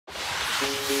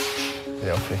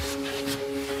יופי.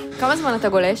 כמה זמן אתה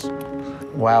גולש?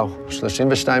 וואו,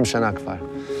 32 שנה כבר.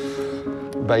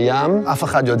 בים אף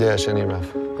אחד יודע שאני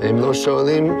רב. אם לא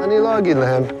שואלים, אני לא אגיד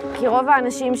להם. כי רוב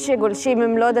האנשים שגולשים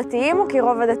הם לא דתיים, או כי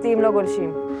רוב הדתיים לא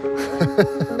גולשים?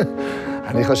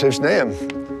 אני חושב שניהם.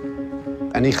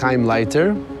 אני חיים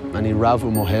לייטר, אני רב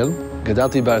ומוהל.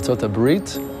 גדלתי בארצות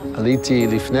הברית, עליתי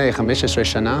לפני 15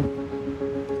 שנה.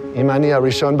 אם אני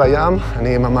הראשון בים,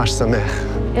 אני ממש שמח.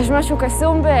 יש משהו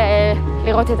קסום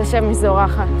בלראות את השמש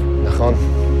זורחת. נכון.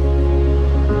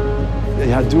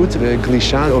 יהדות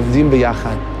וגלישה עובדים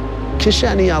ביחד.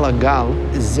 כשאני על הגל,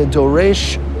 זה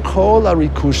דורש כל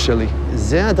הריכוז שלי.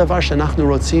 זה הדבר שאנחנו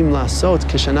רוצים לעשות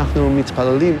כשאנחנו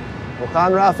מתפללים.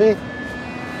 מוכן, רפי?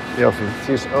 יופי.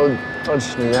 יש עוד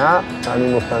שנייה,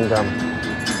 אני מוכן גם.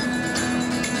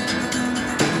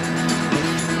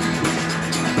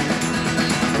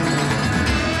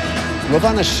 רוב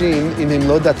האנשים, אם הם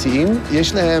לא דתיים,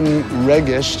 יש להם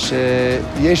רגש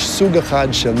שיש סוג אחד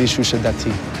של מישהו שדתי.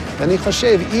 ואני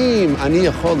חושב, אם אני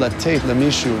יכול לתת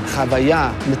למישהו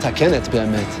חוויה מתקנת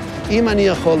באמת, אם אני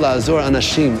יכול לעזור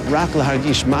אנשים רק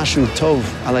להרגיש משהו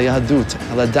טוב על היהדות,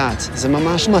 על הדת, זה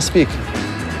ממש מספיק.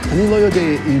 אני לא יודע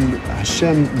אם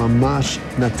השם ממש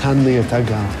נתן לי את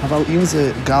הגל, אבל אם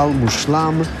זה גל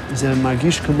מושלם, זה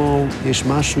מרגיש כמו יש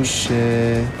משהו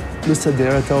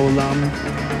שמסדר את העולם.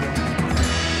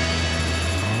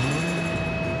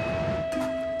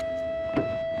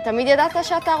 תמיד ידעת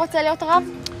שאתה רוצה להיות רב?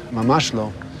 ממש לא.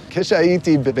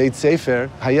 כשהייתי בבית ספר,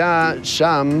 היה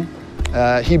שם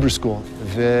היברו סקול,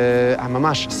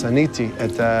 וממש שניתי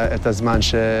את הזמן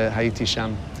שהייתי שם.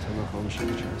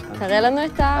 תראה לנו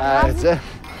את הרב.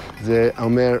 זה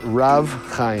אומר רב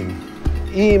חיים.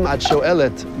 אם את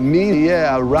שואלת מי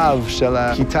יהיה הרב של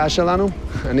הכיתה שלנו,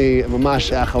 אני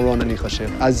ממש האחרון, אני חושב.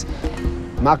 אז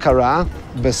מה קרה?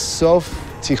 בסוף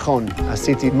תיכון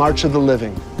עשיתי March of the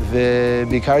Living.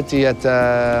 וביקרתי את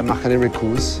מחנה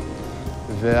ריכוז,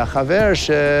 והחבר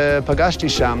שפגשתי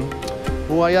שם,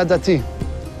 הוא היה דתי.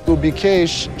 הוא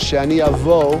ביקש שאני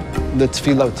אבוא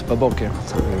לתפילות בבוקר.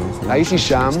 הייתי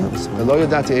שם ולא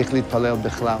ידעתי איך להתפלל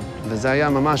בכלל, וזה היה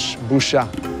ממש בושה.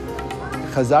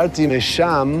 חזרתי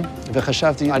משם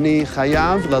וחשבתי, אני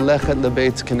חייב ללכת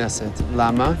לבית כנסת.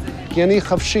 למה? כי אני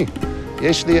חופשי.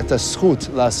 יש לי את הזכות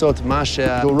לעשות מה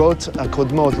שהדורות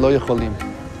הקודמות לא יכולים.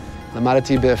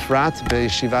 למדתי באפרת,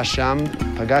 בישיבה שם,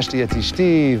 פגשתי את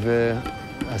אשתי,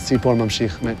 והסיפור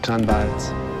ממשיך כאן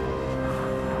בארץ.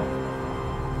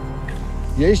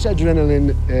 יש אדרנלין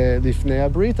לפני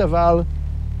הברית, אבל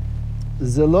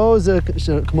זה לא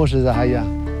כמו שזה היה.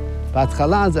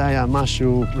 בהתחלה זה היה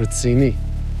משהו רציני.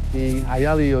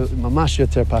 היה לי ממש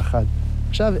יותר פחד.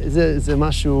 עכשיו זה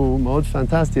משהו מאוד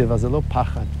פנטסטי, אבל זה לא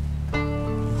פחד.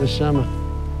 זה שמה,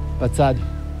 בצד.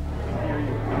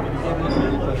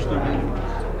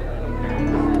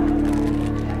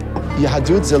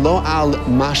 יהדות זה לא על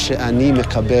מה שאני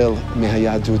מקבל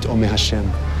מהיהדות או מהשם.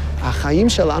 החיים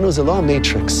שלנו זה לא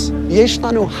המטריקס. יש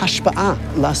לנו השפעה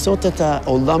לעשות את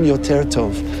העולם יותר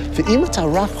טוב. ואם אתה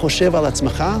רק חושב על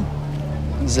עצמך,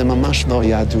 זה ממש לא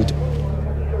יהדות.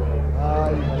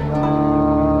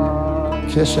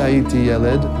 כשהייתי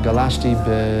ילד, גלשתי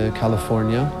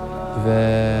בקליפורניה,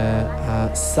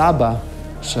 והסבא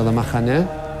של המחנה,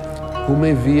 הוא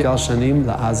מביא גלשנים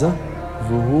לעזה,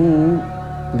 והוא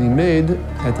לימד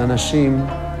את האנשים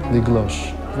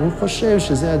לגלוש. והוא חושב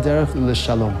שזה הדרך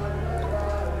לשלום.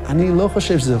 אני לא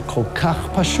חושב שזה כל כך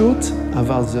פשוט,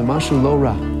 אבל זה משהו לא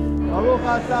רע.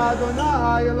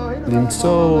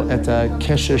 למצוא את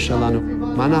הקשר שלנו,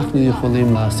 מה אנחנו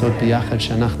יכולים לעשות ביחד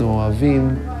שאנחנו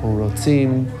אוהבים או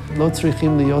רוצים. לא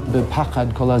צריכים להיות בפחד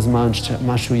כל הזמן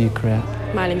שמשהו יקרה.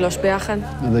 מה, לגלוש ביחד?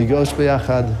 לגלוש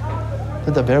ביחד,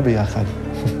 לדבר ביחד,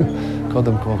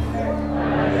 קודם כל.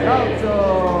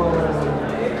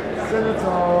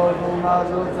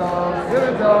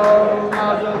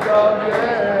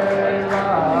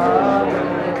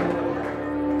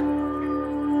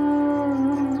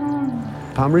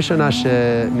 פעם ראשונה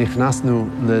שנכנסנו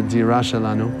לדירה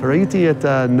שלנו, ראיתי את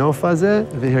הנוף הזה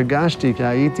והרגשתי כי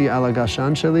הייתי על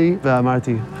הגלשן שלי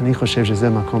ואמרתי, אני חושב שזה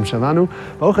מקום שלנו.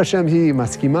 ברוך השם היא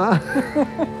מסכימה,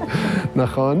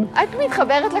 נכון? את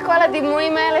מתחברת לכל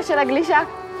הדימויים האלה של הגלישה?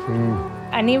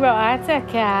 אני רואה את זה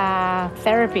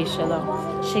כתרפי שלו,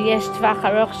 שיש טווח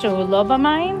ארוך שהוא לא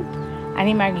במים,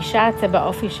 אני מרגישה את זה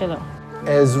באופי שלו.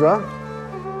 עזרא,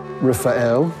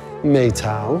 רפאל,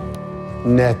 מיטל,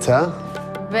 נטע.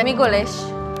 ומי גולש?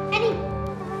 אני.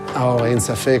 אין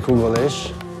ספק, הוא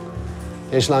גולש.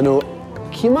 יש לנו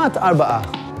כמעט 4.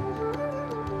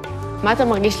 מה אתה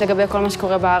מרגיש לגבי כל מה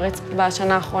שקורה בארץ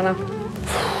בשנה האחרונה?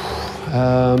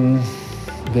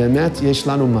 באמת יש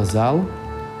לנו מזל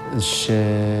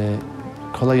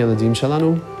שכל הילדים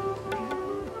שלנו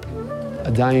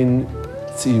עדיין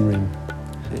צעירים.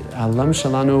 העולם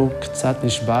שלנו קצת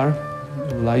נשבר,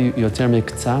 אולי יותר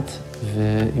מקצת,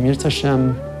 ואם ירצה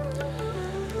שם,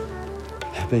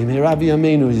 במהרה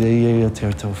בימינו זה יהיה יותר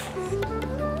טוב.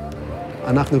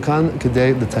 אנחנו כאן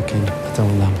כדי לתקן את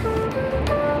העולם.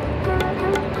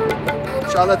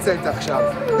 אפשר לצאת עכשיו.